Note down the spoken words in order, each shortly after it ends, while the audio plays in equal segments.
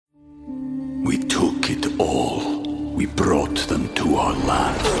We took it all. We brought them to our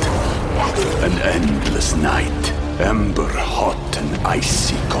land. An endless night, ember hot and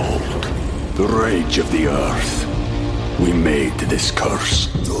icy cold. The rage of the earth. We made this curse.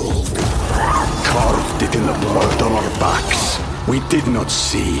 Carved it in the blood on our backs. We did not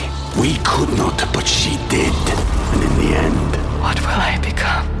see. We could not, but she did. And in the end... What will I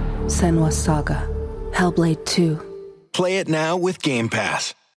become? Senua's Saga. Hellblade 2. Play it now with Game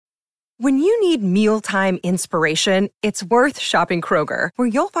Pass. When you need mealtime inspiration, it's worth shopping Kroger, where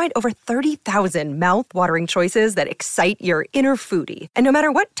you'll find over 30,000 mouth-watering choices that excite your inner foodie. And no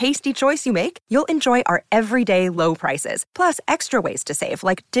matter what tasty choice you make, you'll enjoy our everyday low prices, plus extra ways to save,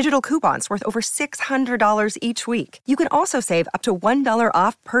 like digital coupons worth over $600 each week. You can also save up to $1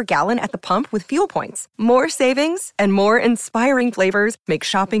 off per gallon at the pump with fuel points. More savings and more inspiring flavors make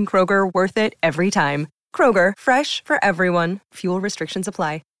shopping Kroger worth it every time. Kroger, fresh for everyone. Fuel restrictions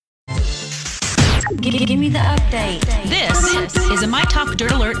apply. Give me the update. This is a My Talk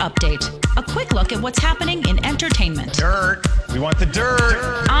Dirt Alert update. A quick look at what's happening in entertainment. Dirt. We want the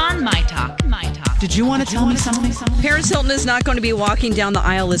dirt. On My Talk. Did you want to tell me something? Paris Hilton is not going to be walking down the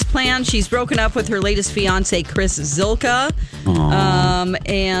aisle as planned. She's broken up with her latest fiance, Chris Zilka.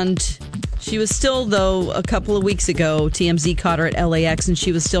 And she was still, though, a couple of weeks ago, TMZ caught her at LAX, and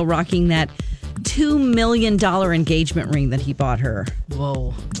she was still rocking that $2 million engagement ring that he bought her.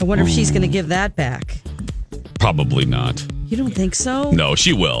 Whoa. I wonder if she's going to give that back. Probably not. You don't think so? No,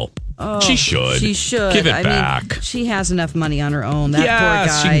 she will. Oh, she should. She should. Give it back. Mean, she has enough money on her own. That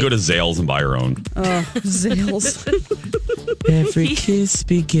poor guy. She can go to Zales and buy her own. Oh, Zales. Every kiss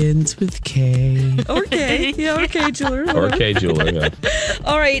begins with K. Or K. Yeah, or K jeweler. Or K jeweler, yeah.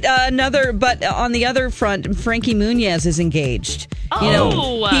 All right, but on the other front, Frankie Muniz is engaged. He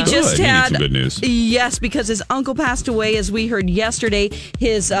just had some good news. Yes, because his uncle passed away, as we heard yesterday.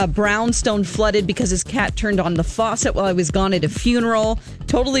 His brownstone flooded because his cat turned on the faucet while he was gone at a funeral.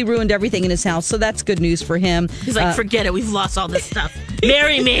 Totally ruined everything in his house. So that's good news for him. He's like, forget it. We've lost all this stuff.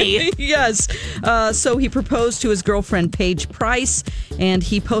 Marry me. Yes. So he proposed to his girlfriend, Paige Price, and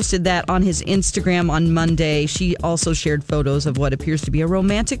he posted that on his Instagram on Monday. She also shared photos of what appears to be a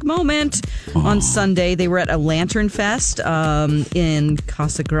romantic moment. On Sunday, they were at a Lantern Fest in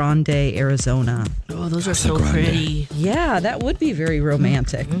Casa Grande, Arizona. Oh, those are so pretty. Yeah, that would be very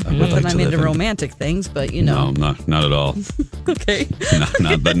romantic. Not that I'm into romantic things, but you know. No, not at all. Okay.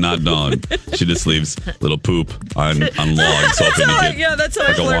 Not Dawn. She just leaves little poop on logs. That's how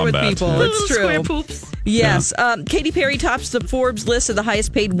I flirt with people. It's true. Square poops. Yes. Katy Perry tops the Forbes list of the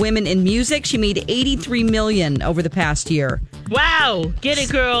highest paid women in music. She made $83 million over the past year. Wow. Get it,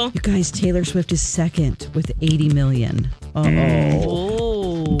 girl. You guys, Taylor Swift is second with $80 million.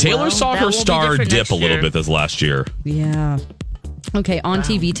 Oh. Taylor saw her star dip a little bit this last year. Yeah. Okay, on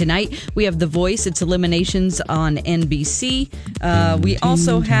TV tonight, we have The Voice. It's eliminations on NBC. We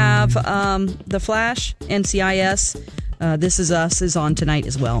also have The Flash, NCIS. This Is Us is on tonight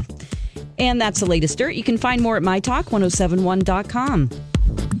as well. And that's the latest dirt. You can find more at mytalk1071.com.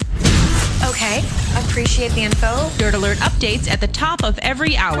 Okay, appreciate the info. Dirt Alert updates at the top of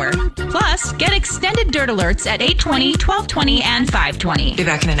every hour. Plus, get extended Dirt Alerts at 8:20, 12:20, and 5:20. Be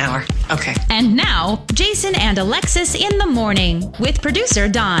back in an hour. Okay. And now, Jason and Alexis in the morning with producer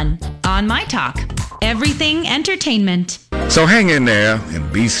Don on My Talk. Everything entertainment. So hang in there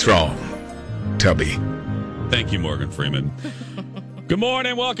and be strong, Tubby. Thank you, Morgan Freeman. Good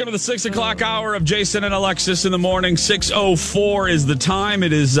morning. Welcome to the 6 o'clock hour of Jason and Alexis in the morning. 6:04 is the time.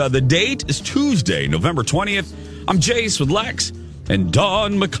 It is the date is Tuesday, November 20th. I'm Jace with Lex and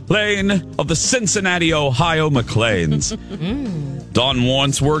Dawn McClain of the Cincinnati, Ohio McClains. Dawn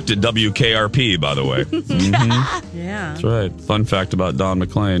once worked at WKRP, by the way. Yeah. That's right. Fun fact about Dawn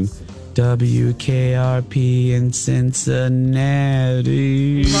McClain. WKRP in Cincinnati.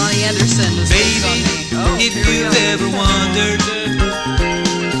 Ronnie Anderson is based on me. If you've ever wondered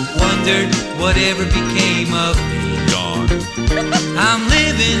whatever became of me. Dawn. I'm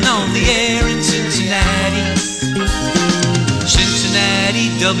living on the air in Cincinnati. Cincinnati,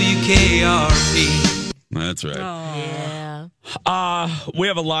 WKRP. That's right. Yeah. We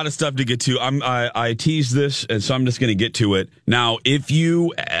have a lot of stuff to get to. I teased this, and so I'm just going to get to it. Now, if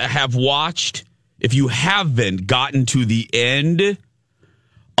you haven't gotten to the end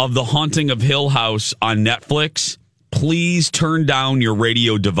of The Haunting of Hill House on Netflix, please turn down your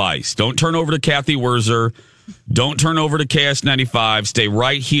radio device. Don't turn over to Kathy Wurzer. Don't turn over to KS95. Stay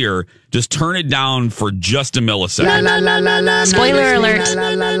right here. Just turn it down for just a millisecond. Spoiler alert.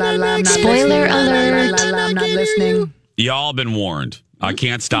 Spoiler alert. I'm not listening. Y'all been warned. I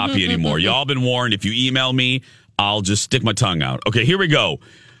can't stop you anymore. Y'all been warned. If you email me, I'll just stick my tongue out. Okay, here we go.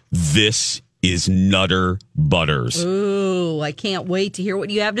 This is Nutter Butters. Ooh, I can't wait to hear what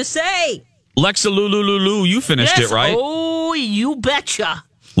you have to say. Lexa Lulu, you finished it, right? Oh, you betcha.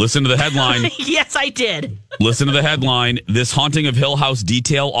 Listen to the headline. Yes, I did. Listen to the headline. This Haunting of Hill House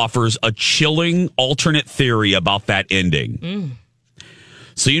detail offers a chilling alternate theory about that ending.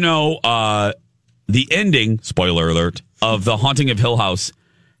 So, the ending, spoiler alert, of The Haunting of Hill House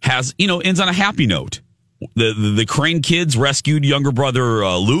has, ends on a happy note. The Crane kids rescued younger brother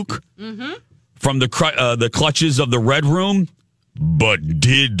Luke from the clutches of the Red Room, but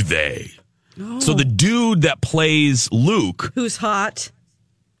did they? Oh. So the dude that plays Luke, who's hot.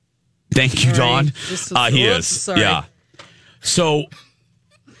 Thank you, Dawn. He is. Sorry. Yeah. So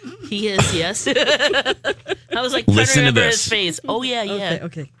he is. Yes. I was like, listen to remember this. His face. Oh yeah.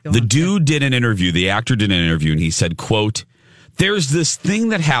 Okay. The dude did an interview. The actor did an interview, and he said, "quote There's this thing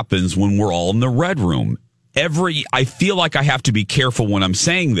that happens when we're all in the Red Room. I feel like I have to be careful when I'm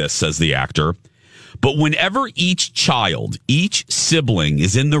saying this," says the actor. "But whenever each sibling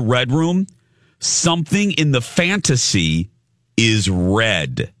is in the Red Room, something in the fantasy is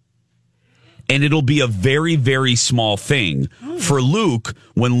red. And it'll be a very, very small thing. For Luke,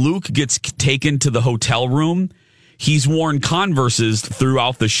 when Luke gets taken to the hotel room, he's worn Converses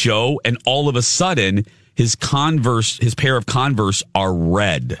throughout the show, and all of a sudden, his pair of Converse are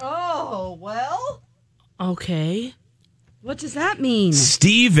red." Oh, well. Okay. What does that mean?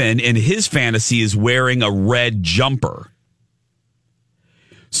 Steven, in his fantasy, is wearing a red jumper.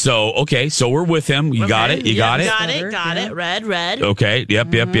 So we're with him. You got it? You got it? Got it. Red. Okay.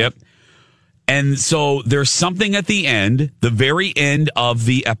 Yep. And so there's something at the end, the very end of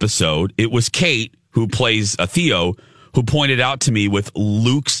the episode. It was Kate, who plays Theo, who pointed out to me with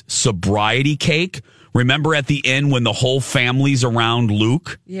Luke's sobriety cake. Remember at the end when the whole family's around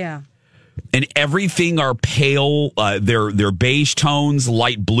Luke? Yeah. And everything are pale, they're beige tones,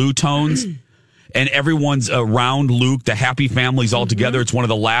 light blue tones. And everyone's around Luke. The happy family's all together. It's one of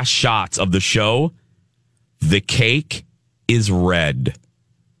the last shots of the show. The cake is red.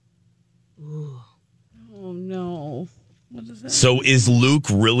 Oh, no. What does that So mean? is Luke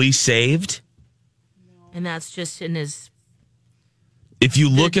really saved? And that's just in his... If you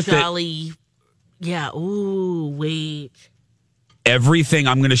look at jolly... Yeah. Ooh, wait. Everything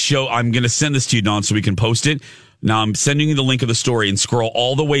I'm going to send this to you, Dawn, so we can post it. Now I'm sending you the link of the story, and scroll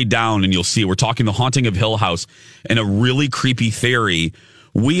all the way down and you'll see we're talking The Haunting of Hill House and a really creepy theory.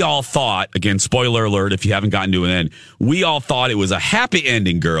 We all thought, again, spoiler alert if you haven't gotten to an end, we all thought it was a happy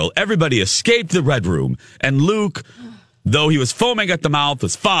ending, girl. Everybody escaped the Red Room. And Luke, though he was foaming at the mouth,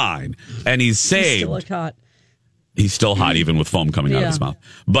 was fine. And he's saved. He's still hot. He's still hot, even with foam coming out of his mouth.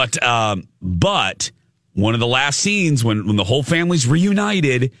 But one of the last scenes when the whole family's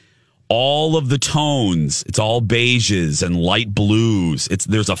reunited, all of the tones, it's all beiges and light blues.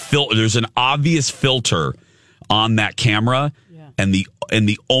 There's an obvious filter on that camera, and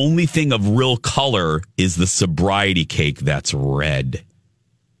the only thing of real color is the sobriety cake that's red.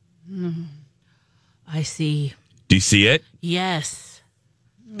 I see. Do you see it? Yes.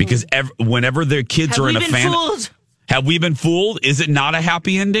 Because whenever their kids are in a fan, have we been fooled? Is it not a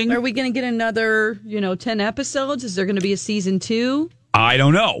happy ending? Are we going to get another, 10 episodes? Is there going to be a season 2? I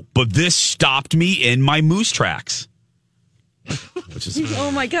don't know, but this stopped me in my moose tracks. Which is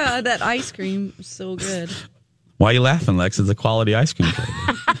oh my God, that ice cream is so good. Why are you laughing, Lex? It's a quality ice cream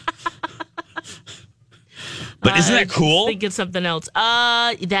flavor. But isn't that cool? I think it's something else.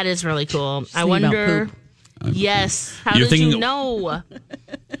 That is really cool. I wonder. Yes. How did you know?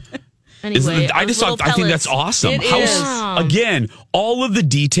 Anyway, I think that's awesome. Again, all of the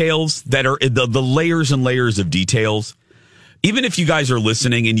details that are the layers and layers of details. Even if you guys are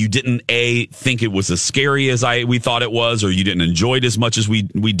listening and you didn't think it was as scary as we thought it was, or you didn't enjoy it as much as we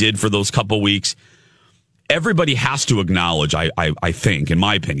did for those couple weeks, everybody has to acknowledge, I think, in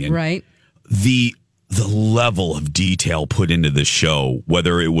my opinion, right, the level of detail put into the show,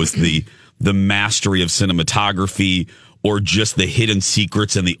 whether it was the mastery of cinematography or just the hidden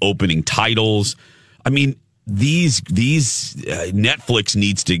secrets and the opening titles. I mean, these Netflix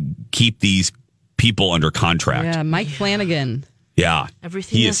needs to keep these people under contract. Yeah, Mike Flanagan. Yeah.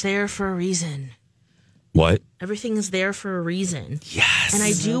 Everything is there for a reason. What? Everything is there for a reason. Yes. And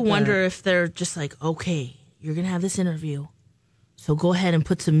I do wonder if they're just like, okay, you're going to have this interview, so go ahead and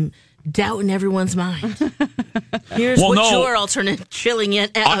put some doubt in everyone's mind. Here's your alternate chilling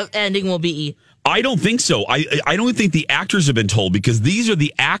ending will be. I don't think so. I don't think the actors have been told, because these are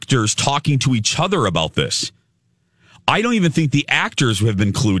the actors talking to each other about this. I don't even think the actors have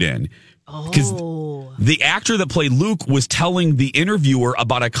been clued in. Because the actor that played Luke was telling the interviewer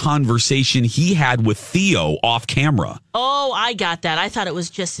about a conversation he had with Theo off camera. Oh, I got that. I thought it was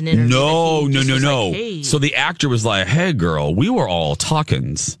just an interview. No. Like, hey. So the actor was like, hey, girl, we were all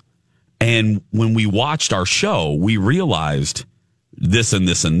talkins. And when we watched our show, we realized this and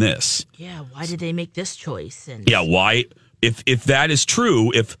this and this. Yeah, why did they make this choice? And yeah, why? If that is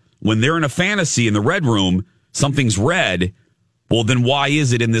true, if when they're in a fantasy in the red room, something's red, well, then why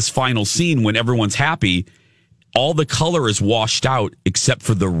is it in this final scene when everyone's happy, all the color is washed out except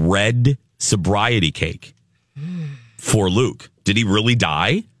for the red sobriety cake for Luke? Did he really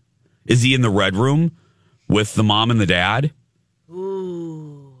die? Is he in the red room with the mom and the dad?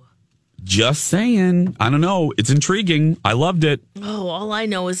 Ooh. Just saying. I don't know. It's intriguing. I loved it. Oh, all I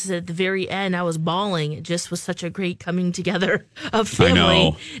know is that at the very end, I was bawling. It just was such a great coming together of family. I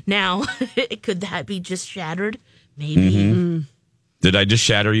know. Now, could that be just shattered? Maybe. Mm-hmm. Did I just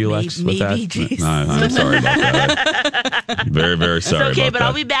shatter you, Lex, with that? No, I'm sorry about that. Very, very sorry That's okay, about but that.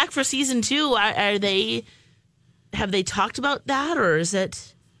 I'll be back for season 2. Have they talked about that, or is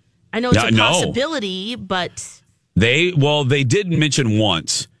it? I know it's a possibility, but they did mention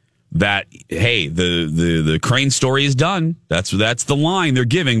once that, hey, the Crane story is done. That's the line they're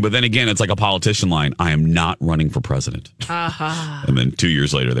giving. But then again, it's like a politician line. I am not running for president. And then 2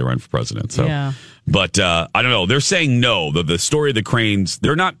 years later, they run for president. So, yeah. But I don't know. They're saying no. The story of the Cranes,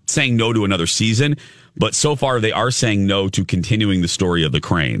 they're not saying no to another season. But so far, they are saying no to continuing the story of the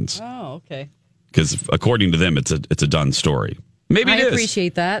Cranes. Oh, okay. Because according to them, it's a done story. Maybe it is. I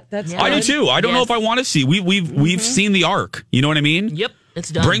appreciate that. That's I do too. I don't know if I want to see. We've seen the arc. You know what I mean? Yep, it's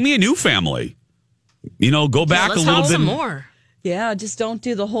done. Bring me a new family. Go back a little bit some more. Yeah, just don't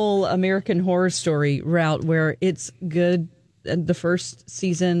do the whole American Horror Story route where it's good the first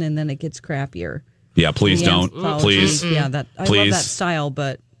season and then it gets crappier. Yeah, please don't. Please. Yeah, I love that style,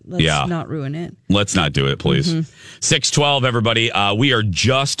 but let's not ruin it. Let's not do it, please. 6:12, everybody. We are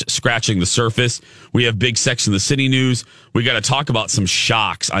just scratching the surface. We have big Sex in the City news. We got to talk about some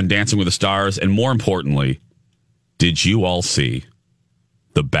shocks on Dancing with the Stars. And more importantly, did you all see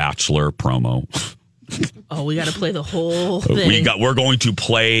the Bachelor promo? Oh, we got to play the whole thing. We're going to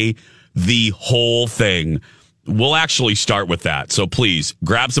play the whole thing. We'll actually start with that. So please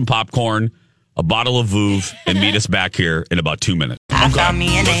grab some popcorn, a bottle of Vouv, and meet us back here in about 2 minutes. I found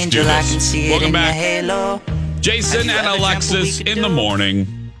me an angel, I can see it in your halo. Jason and Alexis in the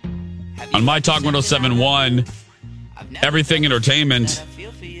morning on My Talk 107.1. Everything Entertainment,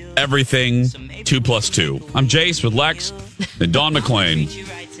 everything 2+2. I'm Jace with Lex and Dawn McClain.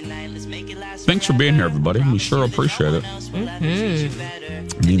 Thanks for being here, everybody. We sure appreciate it.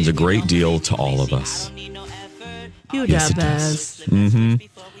 It means a great deal to all of us. You the best.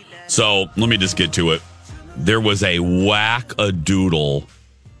 So let me just get to it. There was a whack-a-doodle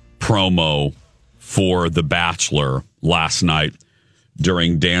promo for The Bachelor last night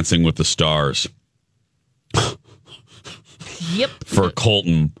during Dancing with the Stars. Yep. For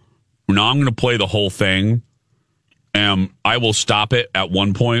Colton. Now I'm going to play the whole thing, and I will stop it at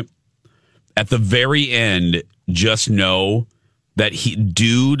one point. At the very end, just know that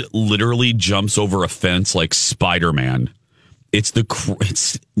dude literally jumps over a fence like Spider-Man. It's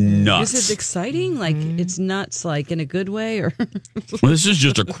nuts. Is it exciting? Like it's nuts, like in a good way, or? Well, this is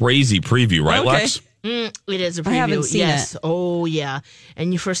just a crazy preview, right, Okay. Lex? It is a preview. I haven't seen yes. it. Oh yeah.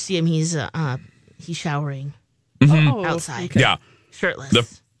 And you first see him. He's showering outside. Okay. Yeah,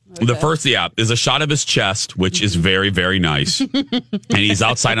 shirtless. The first, is a shot of his chest, which is very, very nice. And he's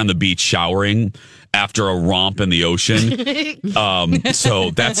outside on the beach showering after a romp in the ocean.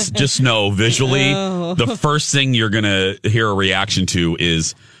 So that's just visually, the first thing you're going to hear a reaction to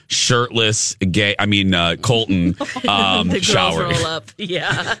is shirtless, Colton the showering. Girls roll up.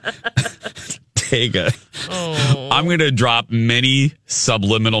 Yeah. I'm going to drop many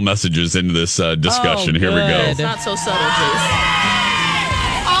subliminal messages into this discussion. Here we go. It's not so subtle, Jace.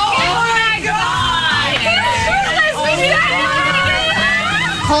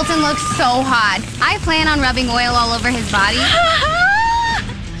 Colton looks so hot. I plan on rubbing oil all over his body.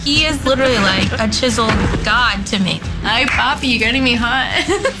 He is literally like a chiseled god to me. Hi, Poppy, you getting me hot?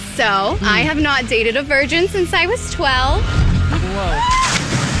 So, I have not dated a virgin since I was 12.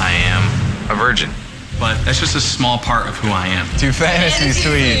 I am a virgin, but that's just a small part of who I am. Two fantasy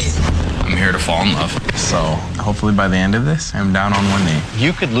suites. I'm here to fall in love. So, hopefully by the end of this, I'm down on one knee.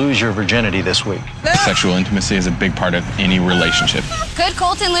 You could lose your virginity this week. Sexual intimacy is a big part of any relationship. Could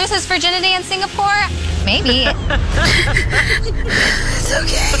Colton lose his virginity in Singapore? Maybe. It's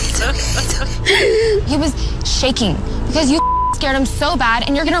okay. He was shaking because you scared him so bad,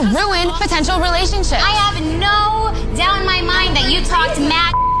 and you're gonna ruin potential relationships. I have no doubt in my mind that you talked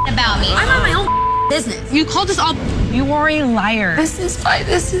mad about me. I'm on my own business. You called us all. You are a liar. This is why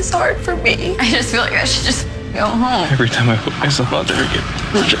this is hard for me. I just feel like I should just go home. Every time I put myself out there, I get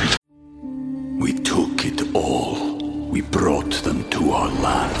rejected. We took it all. We brought them to our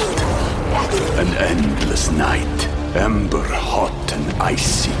land. An endless night, ember hot and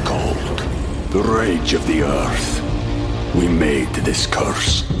icy cold. The rage of the earth. We made this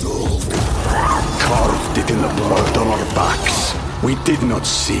curse. Carved it in the blood on our backs. We did not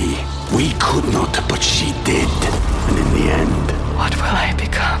see. We could not, but she did. And in the end, What will I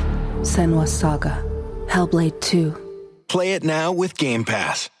become? Senwa Saga. Hellblade 2. Play it now with Game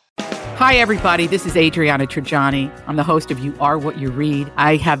Pass. Hi, everybody. This is Adriana Trajani. I'm the host of You Are What You Read.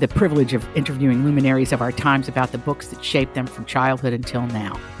 I have the privilege of interviewing luminaries of our times about the books that shaped them from childhood until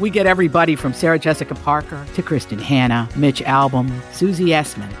now. We get everybody from Sarah Jessica Parker to Kristen Hanna, Mitch Albom, Susie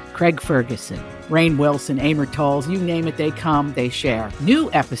Essman, Craig Ferguson, Rainn Wilson, Amor Tolls, you name it, they come, they share.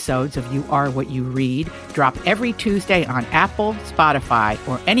 New episodes of You Are What You Read drop every Tuesday on Apple, Spotify,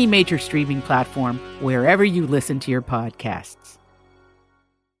 or any major streaming platform wherever you listen to your podcasts.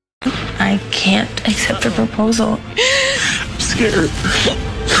 I can't accept the proposal. I'm scared.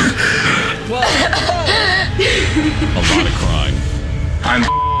 A lot of crying. I'm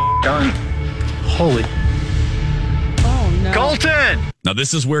done. Holy. Oh, no. Colton! Now,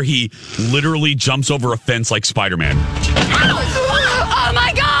 this is where he literally jumps over a fence like Spider-Man. Oh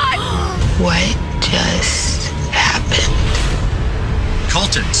my God! What just happened?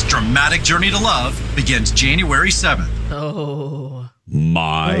 Colton's dramatic journey to love begins January 7th. Oh.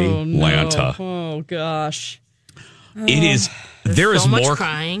 My Lanta. Oh, gosh. It is. There is so much more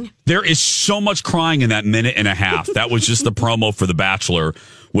crying. There is so much crying in that minute and a half. That was just the promo for The Bachelor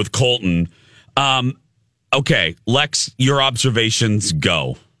with Colton. Okay, Lex, your observations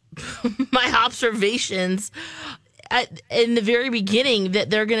go. My observations in the very beginning that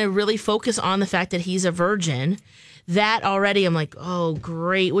they're going to really focus on the fact that he's a virgin. That already, I'm like, oh,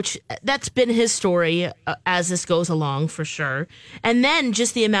 great. Which that's been his story as this goes along for sure. And then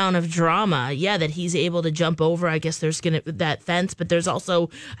just the amount of drama, that he's able to jump over. I guess there's that fence, but there's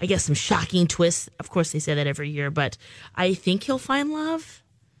also, I guess, some shocking twists. Of course, they say that every year, but I think he'll find love.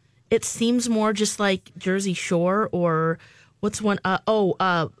 It seems more just like Jersey Shore or what's one?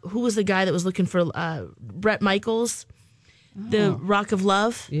 Who was the guy that was looking for Bret Michaels? The Rock of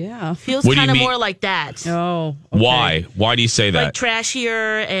Love? Yeah. Feels kind of more like that. Oh. Okay. Why? Why do you say that? Like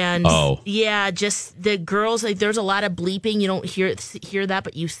trashier and just the girls, like there's a lot of bleeping. You don't hear that,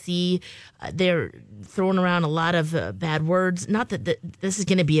 but you see they're throwing around a lot of bad words. Not that this is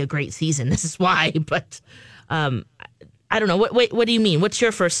going to be a great season. This is why, but I don't know. What do you mean? What's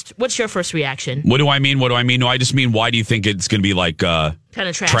your first reaction? What do I mean? No, I just mean, why do you think it's going to be like kind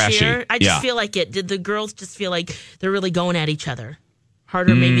of trashier? Trashy? I just feel like it. Did the girls just feel like they're really going at each other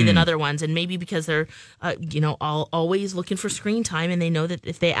harder maybe than other ones, and maybe because they're always looking for screen time, and they know that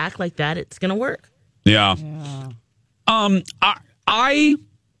if they act like that, it's going to work. Yeah. I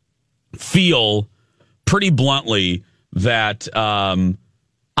feel pretty bluntly that I'm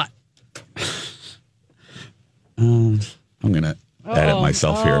going to edit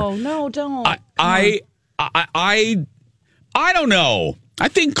myself here. Oh, no, don't. I don't know. I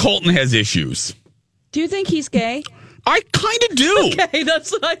think Colton has issues. Do you think he's gay? I kind of do. Okay,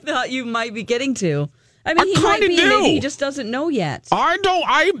 that's what I thought you might be getting to. I mean, he might be, maybe he just doesn't know yet.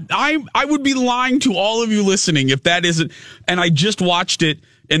 I would be lying to all of you listening if that isn't. And I just watched it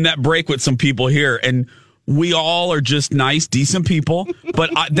in that break with some people here, and we all are just nice, decent people. But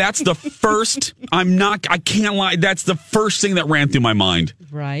that's the first. I can't lie. That's the first thing that ran through my mind.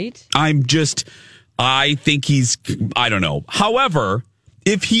 Right. I think he's. I don't know. However,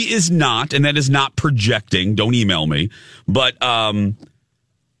 if he is not, and that is not projecting, don't email me. But I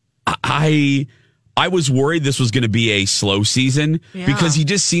was worried this was going to be a slow season because he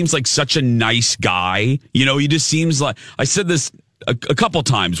just seems like such a nice guy. You know, he just seems like, I said this a couple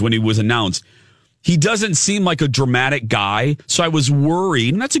times when he was announced. He doesn't seem like a dramatic guy. So I was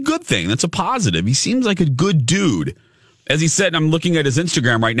worried, and that's a good thing. That's a positive. He seems like a good dude. As he said, I'm looking at his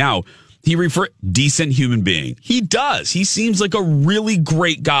Instagram right now. He decent human being. He does. He seems like a really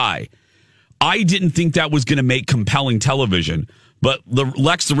great guy. I didn't think that was going to make compelling television. But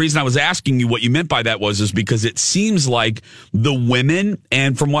Lex, the reason I was asking you what you meant by that is because it seems like the women,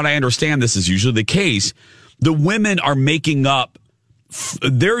 and from what I understand, this is usually the case, the women are making up.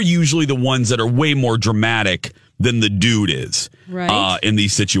 They're usually the ones that are way more dramatic than the dude is in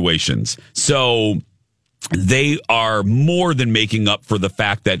these situations. So they are more than making up for the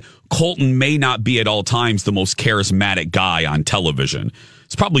fact that Colton may not be at all times the most charismatic guy on television.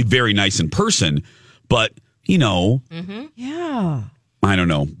 It's probably very nice in person, but, Yeah. I don't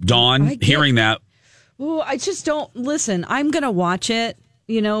know. Dawn, hearing that. Oh, I just don't listen. I'm going to watch it,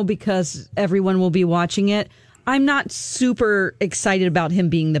 because everyone will be watching it. I'm not super excited about him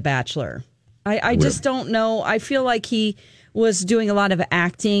being the Bachelor. I just don't know. I feel like he was doing a lot of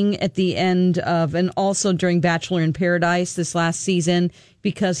acting at the end of, and also during Bachelor in Paradise this last season,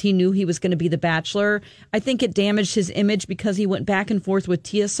 because he knew he was going to be the Bachelor. I think it damaged his image because he went back and forth with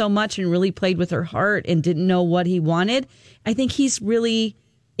Tia so much and really played with her heart and didn't know what he wanted. I think he's really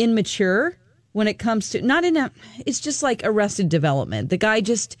immature when it comes to, it's just like Arrested Development. The guy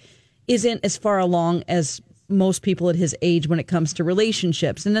just isn't as far along as most people at his age when it comes to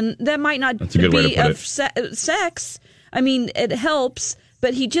relationships. And then that might not be of sex. I mean, it helps,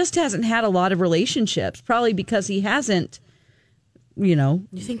 but he just hasn't had a lot of relationships, probably because he hasn't, You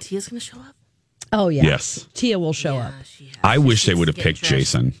think Tia's going to show up? Oh, yeah. Yes. Tia will show up. I wish they would have picked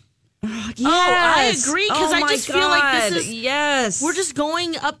Jason. Yes. Oh, I agree, because I just feel like this is... Yes. We're just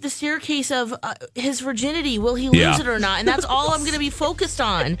going up the staircase of his virginity. Will he lose it or not? And that's all I'm going to be focused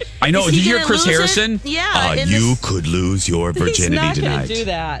on. I know. Did you hear Chris Harrison? Yeah. You could lose your virginity tonight. He's not going to do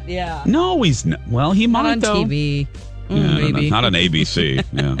that, yeah. No, he's not. Well, he might, not on though. TV. Maybe. Not on ABC.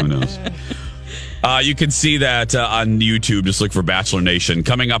 Yeah, who knows? You can see that on YouTube. Just look for Bachelor Nation.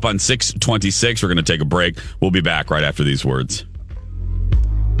 Coming up on 6:26, we're going to take a break. We'll be back right after these words.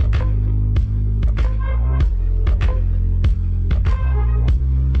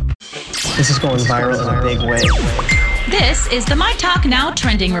 This is going viral in a big way. This is the My Talk Now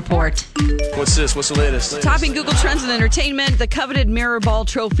trending report. What's this? What's the latest? Topping Google Trends and Entertainment, the coveted Mirror Ball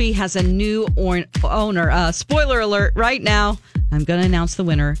trophy has a new owner. Spoiler alert right now. I'm going to announce the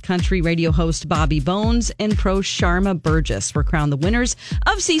winner. Country radio host Bobby Bones and pro Sharma Burgess were crowned the winners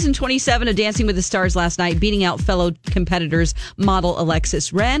of season 27 of Dancing with the Stars last night, beating out fellow competitors model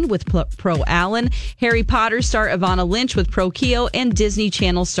Alexis Wren with pro Alan, Harry Potter star Ivana Lynch with pro Keo, and Disney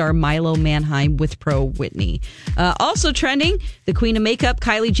Channel star Milo Manheim with pro Whitney. Also trending, the queen of makeup,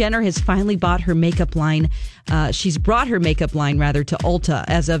 Kylie Jenner, has finally bought her makeup line. She's brought her makeup line, to Ulta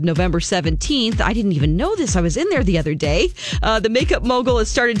as of November 17th. I didn't even know this. I was in there the other day. The makeup mogul has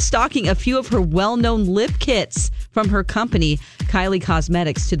started stocking a few of her well-known lip kits from her company, Kylie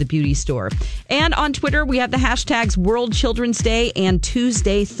Cosmetics, to the beauty store. And on Twitter, we have the hashtags World Children's Day and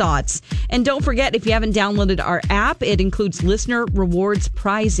Tuesday Thoughts. And don't forget, if you haven't downloaded our app, it includes listener rewards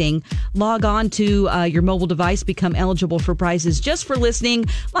prizing. Log on to your mobile device, become eligible for prizes just for listening,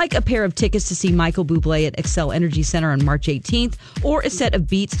 like a pair of tickets to see Michael Bublé at Xcel Energy Center on March 18th, or a set of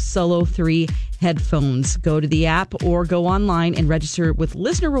Beats Solo 3 headphones. Go to the app or go online and register with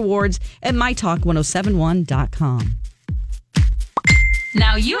listener rewards at mytalk1071.com.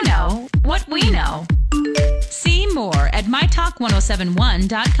 Now you know what we know. See more at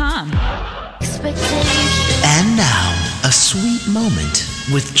mytalk1071.com. And now, a sweet moment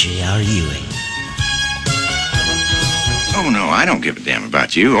with J.R. Ewing. Oh, no, I don't give a damn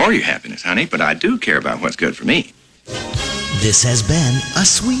about you or your happiness, honey, but I do care about what's good for me. This has been a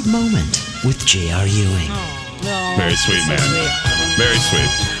sweet moment with J.R. Ewing. Very sweet, man. Very sweet.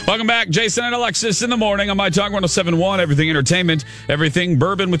 Welcome back, Jason and Alexis in the morning on My Talk 107.1, everything entertainment, everything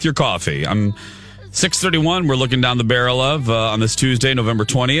bourbon with your coffee. I'm 6:31. We're looking down the barrel of on this Tuesday, November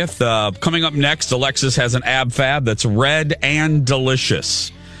 20th. Coming up next, Alexis has an ab fab that's red and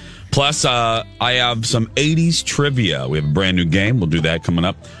delicious. Plus, I have some 80s trivia. We have a brand new game. We'll do that coming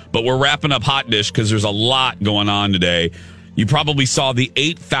up. But we're wrapping up Hot Dish because there's a lot going on today. You probably saw the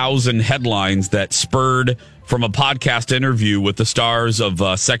 8,000 headlines that spurred from a podcast interview with the stars of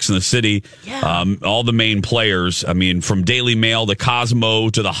Sex and the City. Yeah. All the main players. I mean, from Daily Mail to Cosmo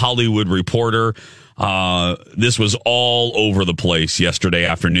to the Hollywood Reporter. This was all over the place yesterday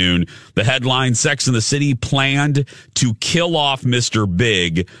afternoon. The headline, Sex and the City planned to kill off Mr.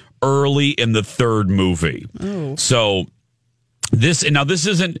 Big early in the third movie. Oh. So this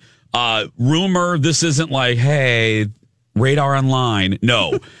isn't rumor. This isn't like, hey, Radar Online.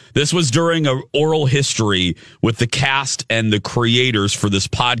 No, this was during an oral history with the cast and the creators for this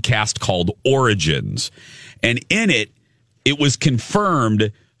podcast called Origins. And in it, it was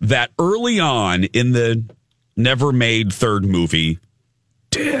confirmed that early on in the never made third movie,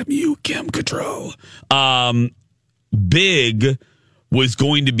 damn you, Kim Cattrall, Big was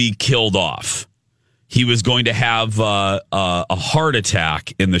going to be killed off. He was going to have a heart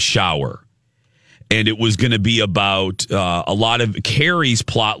attack in the shower. And it was going to be about a lot of Carrie's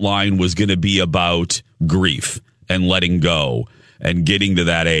plot line was going to be about grief and letting go. and getting to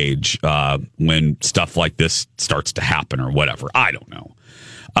that age when stuff like this starts to happen or whatever. I don't know.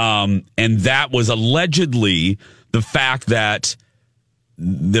 And that was allegedly the fact that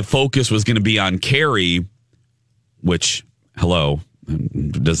the focus was going to be on Carrie, which, hello,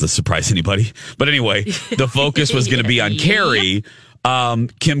 does this surprise anybody? But anyway, the focus was going to be on Carrie.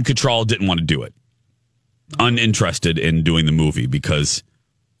 Kim Cattrall didn't want to do it. Uninterested in doing the movie because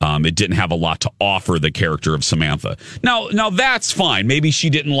it didn't have a lot to offer the character of Samantha. Now that's fine. Maybe she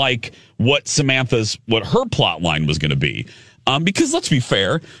didn't like what her plot line was going to be. Because let's be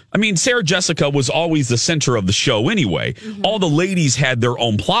fair, I mean, Sarah Jessica was always the center of the show anyway. Mm-hmm. All the ladies had their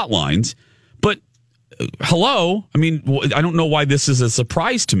own plot lines. But hello, I mean, I don't know why this is a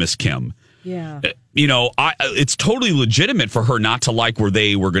surprise to Miss Kim. Yeah. It's totally legitimate for her not to like where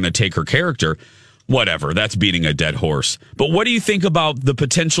they were going to take her character. Whatever, that's beating a dead horse. But what do you think about the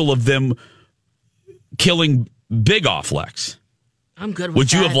potential of them killing Big off Lex? I'm good with that.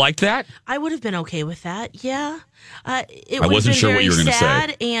 Would you have liked that? I would have been okay with that, yeah. It I would wasn't have been sure what you were going to sad,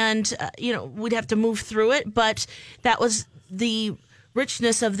 say. And, we'd have to move through it. But that was the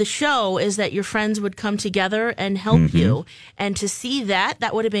richness of the show, is that your friends would come together and help you. And to see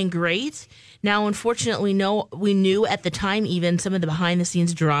that would have been great. Now, unfortunately, we knew at the time even some of the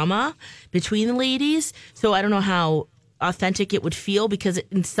behind-the-scenes drama between the ladies. So I don't know how authentic it would feel, because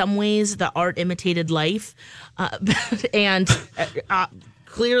in some ways the art imitated life. And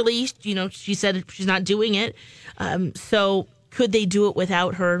clearly, she said she's not doing it. So could they do it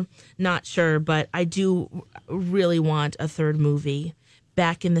without her? Not sure. But I do really want a third movie.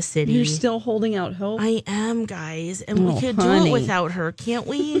 Back in the City. You're still holding out hope? I am, guys. And we could do it without her, can't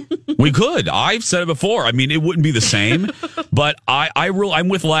we? We could. I've said it before. I mean, it wouldn't be the same, but I'm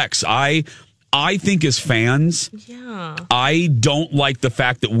with Lex. I think as fans, I don't like the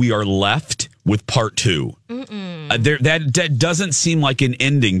fact that we are left with part 2. That doesn't seem like an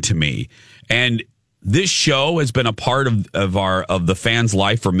ending to me. And this show has been a part of the fans'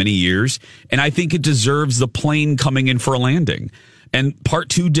 life for many years, and I think it deserves the plane coming in for a landing. And part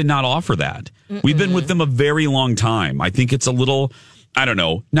 2 did not offer that. We've been with them a very long time. I think it's a little, I don't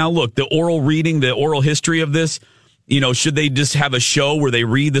know. Now, look, the oral history of this, should they just have a show where they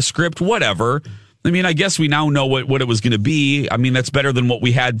read the script? Whatever. I mean, I guess we now know what it was going to be. I mean, that's better than what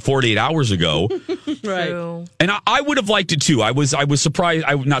we had 48 hours ago. Right. And I would have liked it too. I was surprised.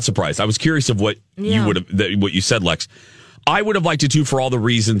 Not surprised. I was curious of what what you said, Lex. I would have liked it too for all the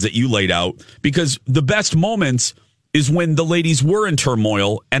reasons that you laid out, because the best moments is when the ladies were in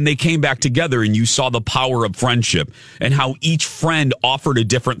turmoil and they came back together, and you saw the power of friendship and how each friend offered a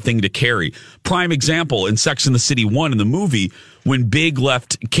different thing to Carrie. Prime example in Sex and the City 1 in the movie, when Big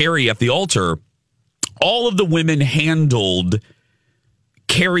left Carrie at the altar, all of the women handled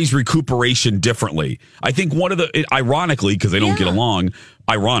Carrie's recuperation differently. I think ironically, because they don't get along,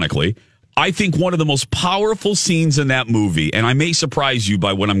 I think one of the most powerful scenes in that movie, and I may surprise you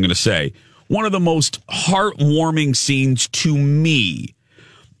by what I'm going to say, one of the most heartwarming scenes to me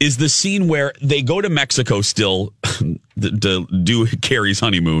is the scene where they go to Mexico still to do Carrie's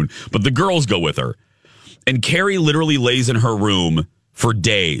honeymoon, but the girls go with her. And Carrie literally lays in her room for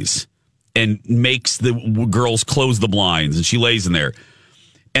days and makes the girls close the blinds, and she lays in there.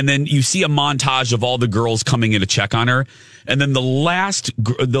 And then you see a montage of all the girls coming in to check on her. And then the last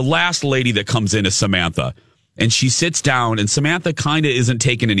lady that comes in is Samantha. And she sits down, and Samantha kind of isn't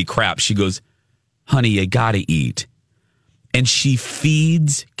taking any crap. She goes, "Honey, you gotta eat." And she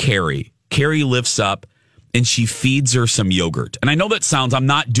feeds Carrie. Carrie lifts up, and she feeds her some yogurt. And I know that I'm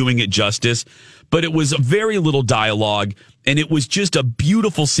not doing it justice, but it was a very little dialogue, and it was just a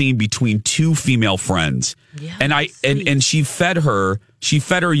beautiful scene between two female friends. Yeah, and she fed her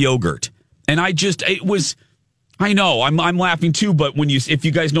yogurt. And I know I'm laughing too, but if you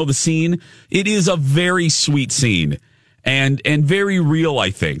guys know the scene, it is a very sweet scene and very real.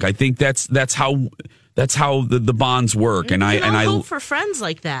 I think that's how the bonds work. And I hope for friends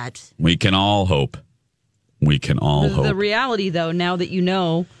like that. We can all hope. We can all hope. The reality, though, now that you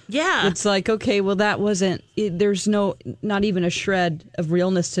know, it's like, okay, well, that wasn't. There's not even a shred of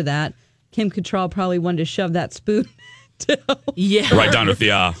realness to that. Kim Cattrall probably wanted to shove that spoon. Right down with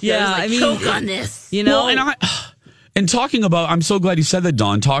I mean, choke on this. Well, and talking about, I'm so glad you said that,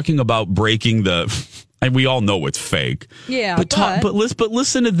 Dawn. Talking about breaking and we all know it's fake. Yeah, but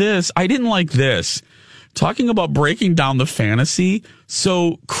listen to this. I didn't like this. Talking about breaking down the fantasy.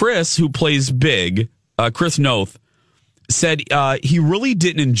 So Chris, who plays Big, Chris Noth, said he really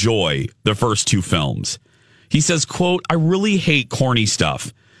didn't enjoy the first two films. He says, quote, "I really hate corny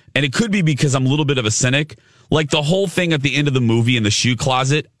stuff. And it could be because I'm a little bit of a cynic. Like the whole thing at the end of the movie in the shoe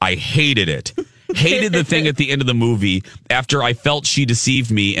closet, I hated it. hated the thing at the end of the movie after I felt she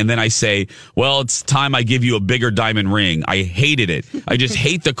deceived me, and then I say, well, it's time I give you a bigger diamond ring. I hated it. I just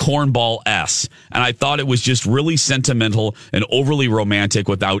hate the cornball S. And I thought it was just really sentimental and overly romantic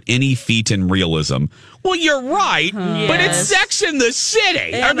without any feat in realism. Well, you're right, but it's Sex in the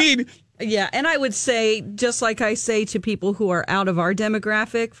City. And I mean... Yeah, and I would say, just like I say to people who are out of our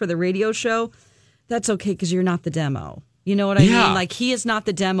demographic for the radio show, that's okay because you're not the demo. You know what I mean? Like, he is not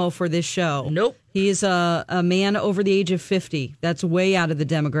the demo for this show. Nope. He is a man over the age of 50. That's way out of the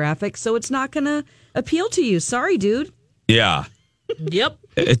demographic, so it's not going to appeal to you. Sorry, dude. Yeah. Yep.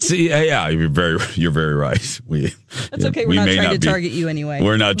 You're very right. That's okay. We're not trying to target you anyway.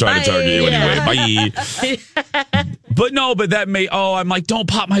 We're not trying to target you anyway. Bye. But that I'm like, don't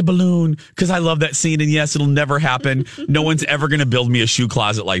pop my balloon because I love that scene. And yes, it'll never happen. No one's ever going to build me a shoe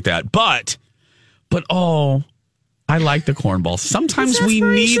closet like that. But I like the cornball. Sometimes we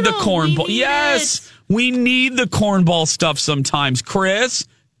need the cornball. Yes, we need the cornball stuff sometimes, Chris.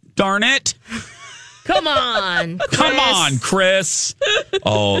 Darn it. Come on, Chris. Come on, Chris.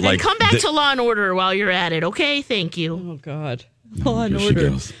 Oh, and come back to Law and Order while you're at it, okay? Thank you. Oh, God. Law and Order.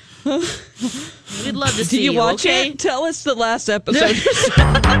 We'd love to see you. Did you watch it? Tell us the last episode.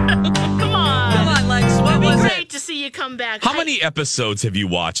 Come on, Lex. What It'd was be great it? to see you come back. How many episodes have you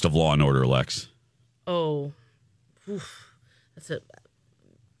watched of Law and Order, Lex? Oh, that's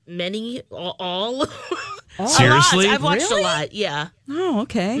many. All. Seriously? I've watched a lot. Yeah. Oh,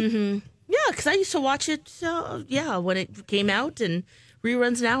 okay. Mm-hmm. Yeah, because I used to watch it, when it came out, and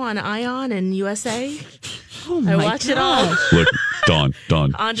reruns now on ION and USA. Oh my I watch it all. Look, Dawn,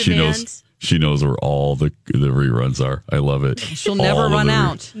 On she demand. knows where all the reruns are. I love it. She'll never run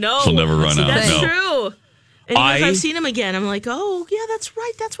out. No, she'll never run out. That's no. true. And if I've seen him again, I'm like, oh, yeah, that's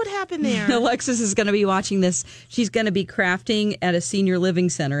right. That's what happened there. Alexis is going to be watching this. She's going to be crafting at a senior living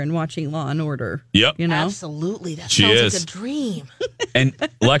center and watching Law and Order. Yep. You know? Absolutely. That sounds like a dream. And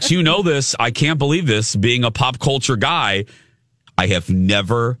Lex, you know this. I can't believe this. Being a pop culture guy, I have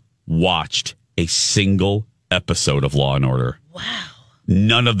never watched a single episode of Law and Order. Wow.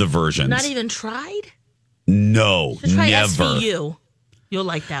 None of the versions. Not even tried? No, try never. SVU. You'll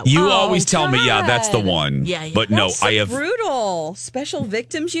like that one. You always tell me, yeah, that's the one. Yeah. But That's no, I have. brutal. Special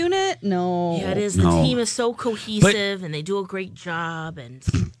Victims Unit? No. Yeah, it is. The team is so cohesive, and they do a great job. And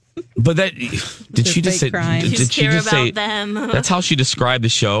But that did she just say? Did she care just say? about them. That's how she described the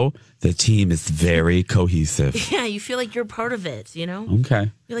show. The team is very cohesive. Yeah, you feel like you're part of it. You know. Okay.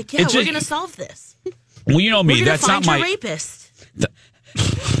 You're like, yeah, we're gonna solve this. Well, you know me. We're That's find not your my rapist.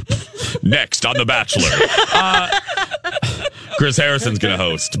 Next on The Bachelor, Chris Harrison's going to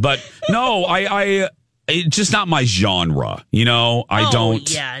host. But no, it's just not my genre. You know, I don't.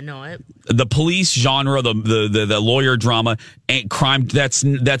 Yeah, no. The police genre, the lawyer drama, and crime. That's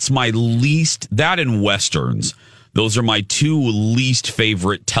my least. That and westerns. Those are my two least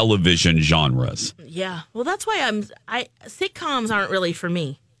favorite television genres. Yeah, well, that's why sitcoms aren't really for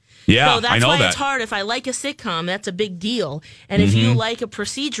me. Yeah, so that's I know why that. It's hard. If I like a sitcom, that's a big deal. And if you like a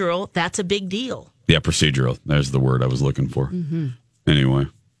procedural, that's a big deal. Yeah, procedural. There's the word I was looking for. Anyway,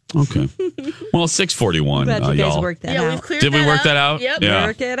 okay. Well, 6:41. Glad you guys y'all. worked that out. We've cleared Did we work that out? Yep. Yeah.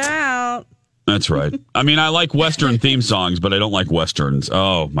 Work it out. That's right. I mean, I like Western theme songs, but I don't like Westerns.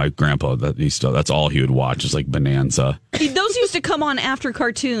 Oh, my grandpa, that's all he would watch is like Bonanza. Those used to come on after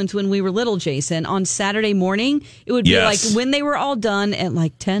cartoons when we were little, Jason. On Saturday morning, it would be like when they were all done at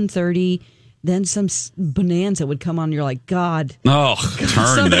like 10:30. Then some Bonanza would come on. And you're like, God. Oh,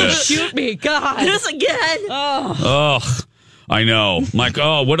 turn this. Shoot me, God. This again. Oh, I know. I'm like,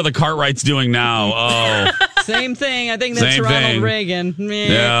 oh, what are the Cartwrights doing now? Oh. Same thing. I think that's Same Ronald thing. Reagan.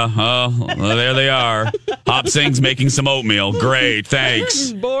 Yeah. Oh, well, there they are. Hop Sing's making some oatmeal. Great.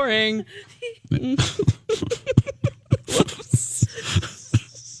 Thanks. Boring. Did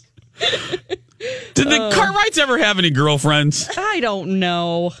the Cartwrights ever have any girlfriends? I don't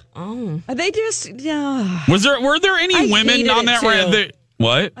know. Oh. They just, yeah. Were there any women on that?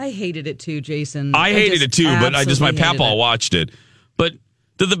 What? I hated it too, Jason. I hated it too, but my absolutely hated papaw it. watched it. But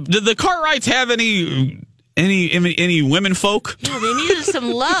did the Cartwrights have any women folk? Yeah, they needed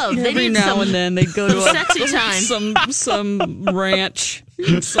some love. They Every needed now some and then they'd go to a sexy time. some ranch.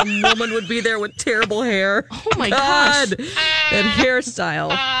 Some woman would be there with terrible hair. Oh my God, gosh. that hairstyle,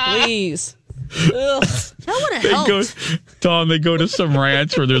 please. Ugh. That would have helped. Tom, they go to some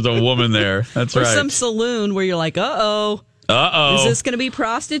ranch where there's a woman there. That's Or right. some saloon where you're like, uh-oh. Is this going to be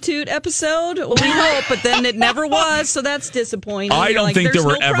prostitute episode? Well, we hope, but then it never was, so that's disappointing. I You're don't like, think there there's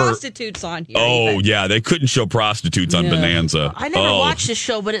were no ever prostitutes on here. Oh, even. yeah, they couldn't show prostitutes on No. Bonanza. I never watched this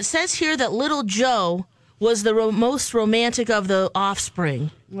show, but it says here that Little Joe was the most romantic of the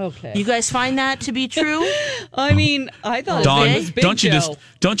offspring. Okay. You guys find that to be true? I mean, I thought Dawn, it was big, don't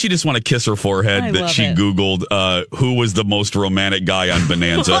you just want to kiss her forehead that she Googled who was the most romantic guy on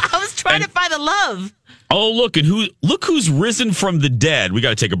Bonanza? I was trying to find the love. Oh, look who's risen from the dead. We got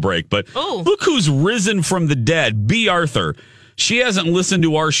to take a break, but look who's risen from the dead. B. Arthur. She hasn't listened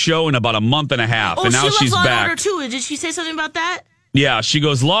to our show in about a month and a half, and now she's Law back. And Order too. Did she say something about that? Yeah, she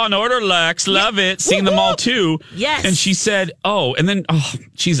goes, Law and Order, Lex, love it. Seen them all too. Yes. And she said,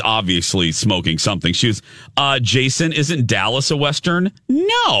 she's obviously smoking something. She was, Jason, isn't Dallas a Western?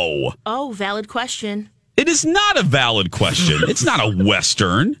 No. Oh, valid question. It is not a valid question. It's not a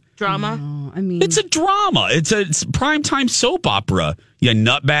Western. Drama? No, I mean, it's a drama. It's a primetime soap opera. You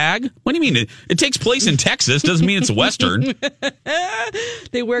nutbag. What do you mean? It takes place in Texas. Doesn't mean it's a Western.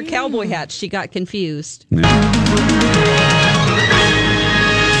 They wear cowboy hats. She got confused. Yeah.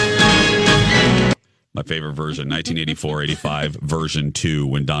 My favorite version, 1984-85, version 2,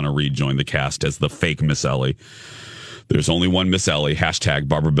 when Donna Reed joined the cast as the fake Miss Ellie. There's only one Miss Ellie. Hashtag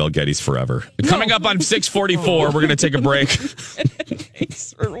Barbara Bel Geddes forever. No. Coming up on 644, we're going to take a break.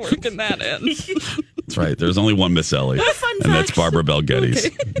 Thanks for working that in. That's right. There's only one Miss Ellie, and that's Barbara Bel Geddes.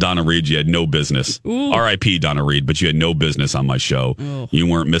 Okay. Donna Reed, you had no business. R.I.P. Donna Reed, but you had no business on my show. Oh. You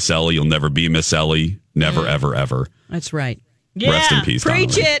weren't Miss Ellie. You'll never be Miss Ellie. Never, ever, ever. That's right. Rest in peace,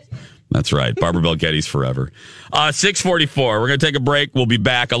 Preach Donna Reed. it. That's right. Barbara Bel Geddes forever. 644. We're going to take a break. We'll be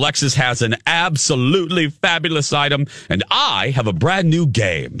back. Alexis has an absolutely fabulous item, and I have a brand new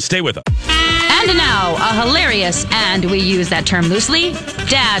game. Stay with us. And now, a hilarious, and we use that term loosely,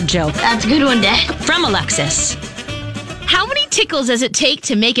 dad joke. That's a good one, Dad. From Alexis. How many tickles does it take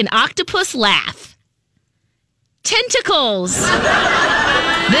to make an octopus laugh? Tentacles.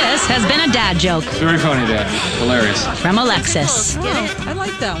 This has been a dad joke. Very funny, Dad. Hilarious. From Alexis. Oh, I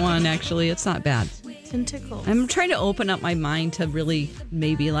like that one, actually. It's not bad. Tentacles. I'm trying to open up my mind to really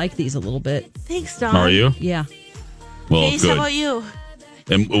maybe like these a little bit. Thanks, Dawn. Are you? Yeah. Well, Case, good. how about you?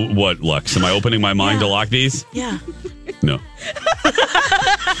 And what, Lex? Am I opening my mind to lock these? Yeah. No.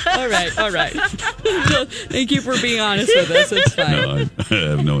 All right. Thank you for being honest with us. It's fine. No, I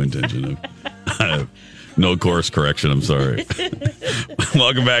have no intention of. No course correction. I'm sorry.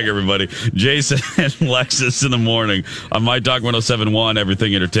 Welcome back, everybody. Jason and Lexus in the morning on My Talk 107.1,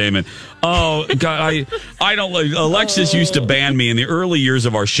 Everything Entertainment. Oh, God, I don't like. Alexis used to ban me in the early years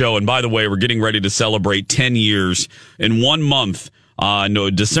of our show. And by the way, we're getting ready to celebrate 10 years in 1 month.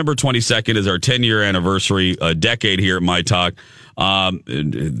 December 22nd is our 10-year anniversary, a decade here at My Talk.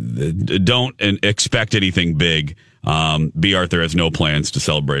 Don't expect anything big. B. Arthur has no plans to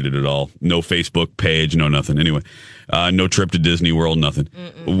celebrate it at all. No Facebook page, no nothing. Anyway, no trip to Disney World, nothing.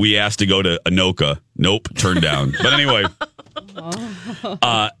 Mm-mm. We asked to go to Anoka. Nope, turned down. But anyway.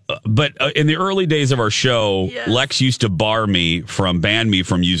 But in the early days of our show, yes. Lex used to ban me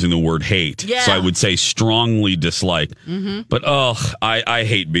from using the word hate. Yeah. So I would say strongly dislike. Mm-hmm. But I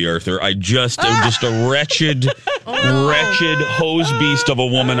hate B. Arthur. I'm just a wretched hose beast of a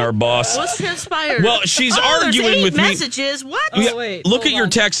woman, our boss. What's transpired? Well, she's arguing with messages. What? Yeah, wait, look at your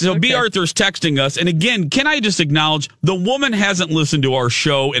text. So B. Arthur's texting us. And again, can I just acknowledge the woman hasn't listened to our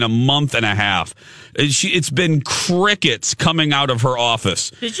show in a month and a half. It's been crickets coming out of her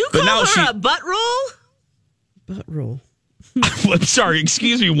office. Did you call her a butt roll? Butt roll. I'm sorry,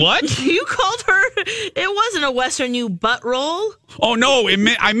 excuse me, what? You called her, it wasn't a Western, you butt roll? Oh, no,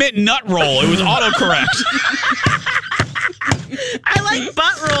 I meant nut roll. It was autocorrect. I like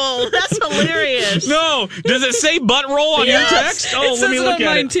butt roll. That's hilarious. No, does it say butt roll on your text? Oh, let me look at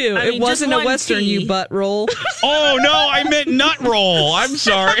mine it. too. I mean, it wasn't a Western, T. you butt roll. Oh, no, I meant nut roll. I'm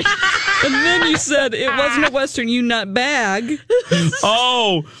sorry. And then you said it wasn't a Western, you nut bag.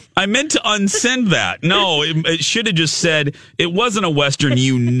 Oh, I meant to unsend that. No, it should have just said it wasn't a Western,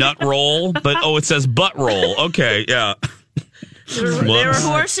 you nut roll, but it says butt roll. Okay, yeah. They were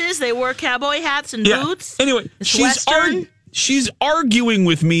horses. They wore cowboy hats and boots. Anyway, she's arguing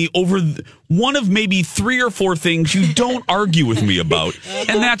with me over one of maybe 3 or 4 things you don't argue with me about,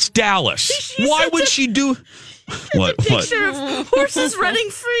 and that's Dallas. Why would she do... What? Picture of horses running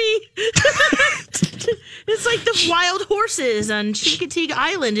free. It's like the wild horses on Chincoteague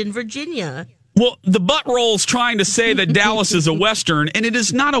Island in Virginia. Well, the butt roll's trying to say that Dallas is a Western, and it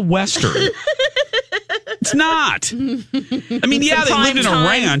is not a Western. It's not. I mean, yeah, they lived in a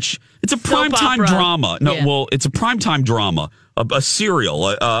ranch. It's a primetime drama. No, well, it's a primetime drama, a serial,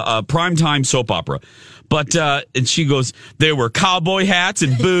 a primetime soap opera. But, and she goes, there were cowboy hats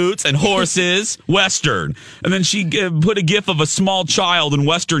and boots and horses, Western. And then she put a gif of a small child in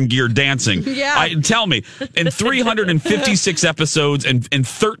Western gear dancing. Yeah. Tell me, in 356 episodes and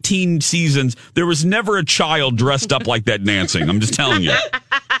 13 seasons, there was never a child dressed up like that dancing. I'm just telling you.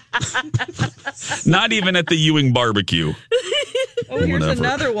 Not even at the Ewing barbecue. Oh, here's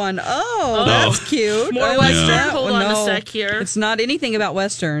another one. Oh, that's cute. More Western. Hold on a sec here. It's not anything about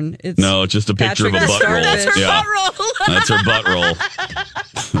Western. It's just a picture of a butt roll. That's her butt roll. That's her butt roll.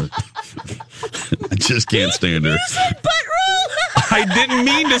 I just can't stand her. You said butt roll. I didn't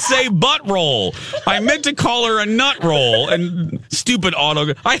mean to say butt roll. I meant to call her a nut roll. And stupid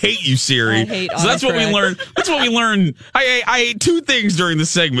auto. I hate you, Siri. I hate so that's what we learned. That's what we learned. I ate two things during the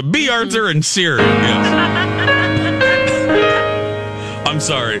segment: B. Arthur and Siri. Yes. I'm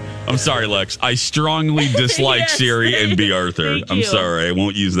sorry, Lex. I strongly dislike Siri and B. Arthur. I'm sorry. I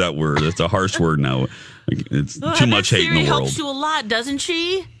won't use that word. It's a harsh word now. It's too much hate in the world. Helps you a lot, doesn't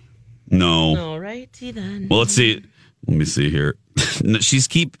she? No. All righty then. Well, let's see. Let me see here. She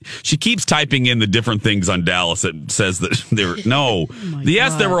keeps typing in the different things on Dallas that says that they were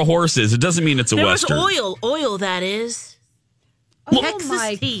yes, there were horses. It doesn't mean it's a Western. There was oil that is. Oh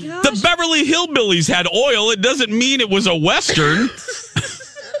my gosh. The Beverly Hillbillies had oil. It doesn't mean it was a Western.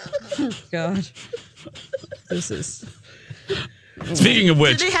 God. This is. Speaking of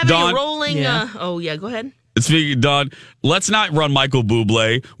which, did they have Dawn, any rolling? Go ahead. Speaking of Dawn, let's not run Michael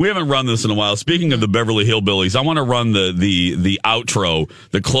Bublé. We haven't run this in a while. Speaking of the Beverly Hillbillies, I want to run the outro,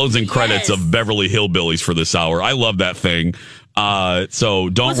 the closing credits of Beverly Hillbillies for this hour. I love that thing. So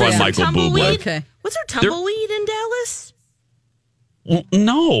don't run Michael Bublé. Okay. Was there tumbleweed in Dallas? Well,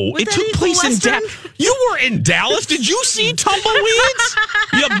 no, it took place in Dallas. You were in Dallas. Did you see tumbleweeds?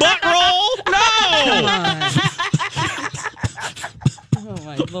 You butt roll? No. Oh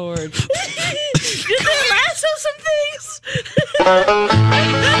my Lord. Did they lasso some things?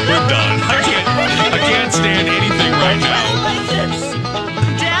 We're done. I can't stand anything right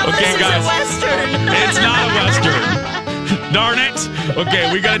now. Dallas okay, guys. is a Western. It's not a Western. Darn it.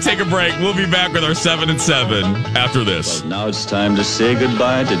 Okay, we got to take a break. We'll be back with our 7 and 7 after this. Well, now it's time to say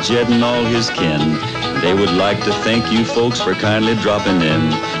goodbye to Jed and all his kin. They would like to thank you folks for kindly dropping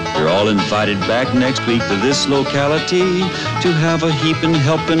in. You're all invited back next week to this locality to have a heaping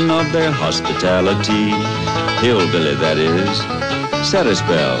helping of their hospitality. Hillbilly, that is. Set a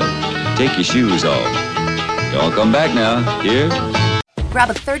spell. Take your shoes off. Y'all come back now. Here. Grab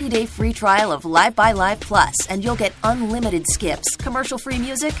a 30-day free trial of Live by Live Plus, and you'll get unlimited skips, commercial-free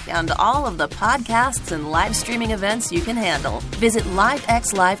music, and all of the podcasts and live streaming events you can handle. Visit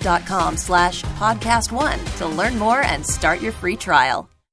livexlive.com/podcast1 to learn more and start your free trial.